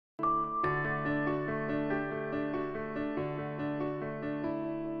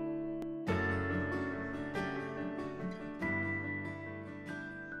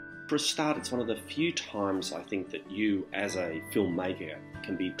for a start, it's one of the few times I think that you as a filmmaker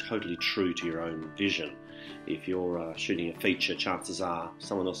can be totally true to your own vision. If you're shooting a feature, chances are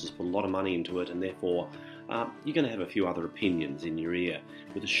someone else has put a lot of money into it, and therefore you're going to have a few other opinions in your ear.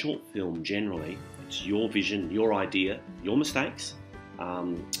 With a short film, generally, it's your vision, your idea, your mistakes, yeah,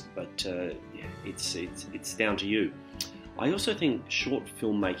 it's down to you. I also think short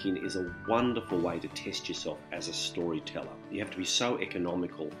filmmaking is a wonderful way to test yourself as a storyteller. You have to be so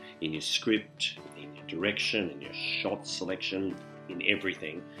economical in your script, in your direction, in your shot selection, in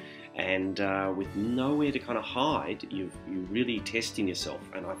everything. And with nowhere to kind of hide, you're really testing yourself.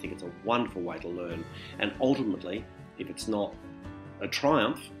 And I think it's a wonderful way to learn. And ultimately, if it's not a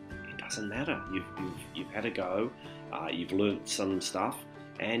triumph, it doesn't matter. You've had a go, you've learned some stuff,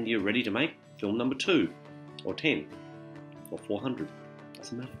 and you're ready to make film number 2 or 10. Or 400,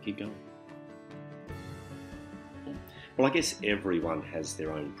 doesn't matter, keep going. Well, I guess everyone has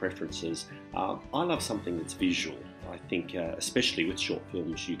their own preferences. I love something that's visual. I think, especially with short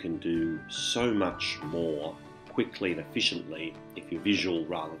films, you can do so much more quickly and efficiently if you're visual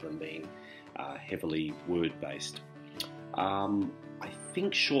rather than being heavily word-based. I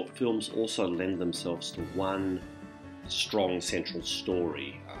think short films also lend themselves to one strong central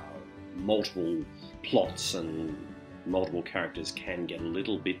story. Multiple plots and multiple characters can get a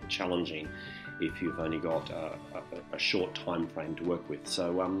little bit challenging if you've only got a short time frame to work with.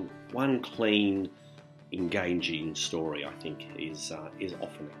 So one clean, engaging story, I think, is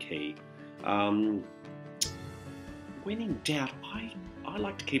often a key. When in doubt, I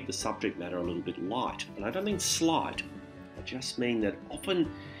like to keep the subject matter a little bit light, and I don't mean slight. I just mean that often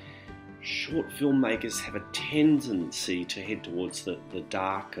short filmmakers have a tendency to head towards the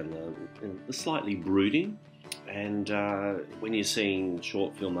dark and the slightly brooding. And when you're seeing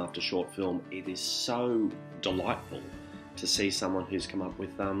short film after short film, it is so delightful to see someone who's come up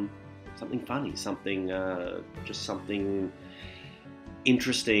with something funny, something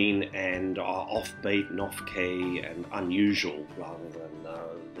interesting and offbeat and off-key and unusual, rather than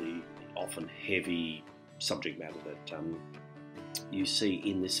the often heavy subject matter that you see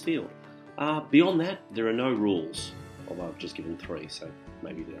in this field. Beyond that, there are no rules, although I've just given 3, so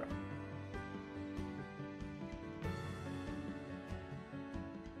maybe there are.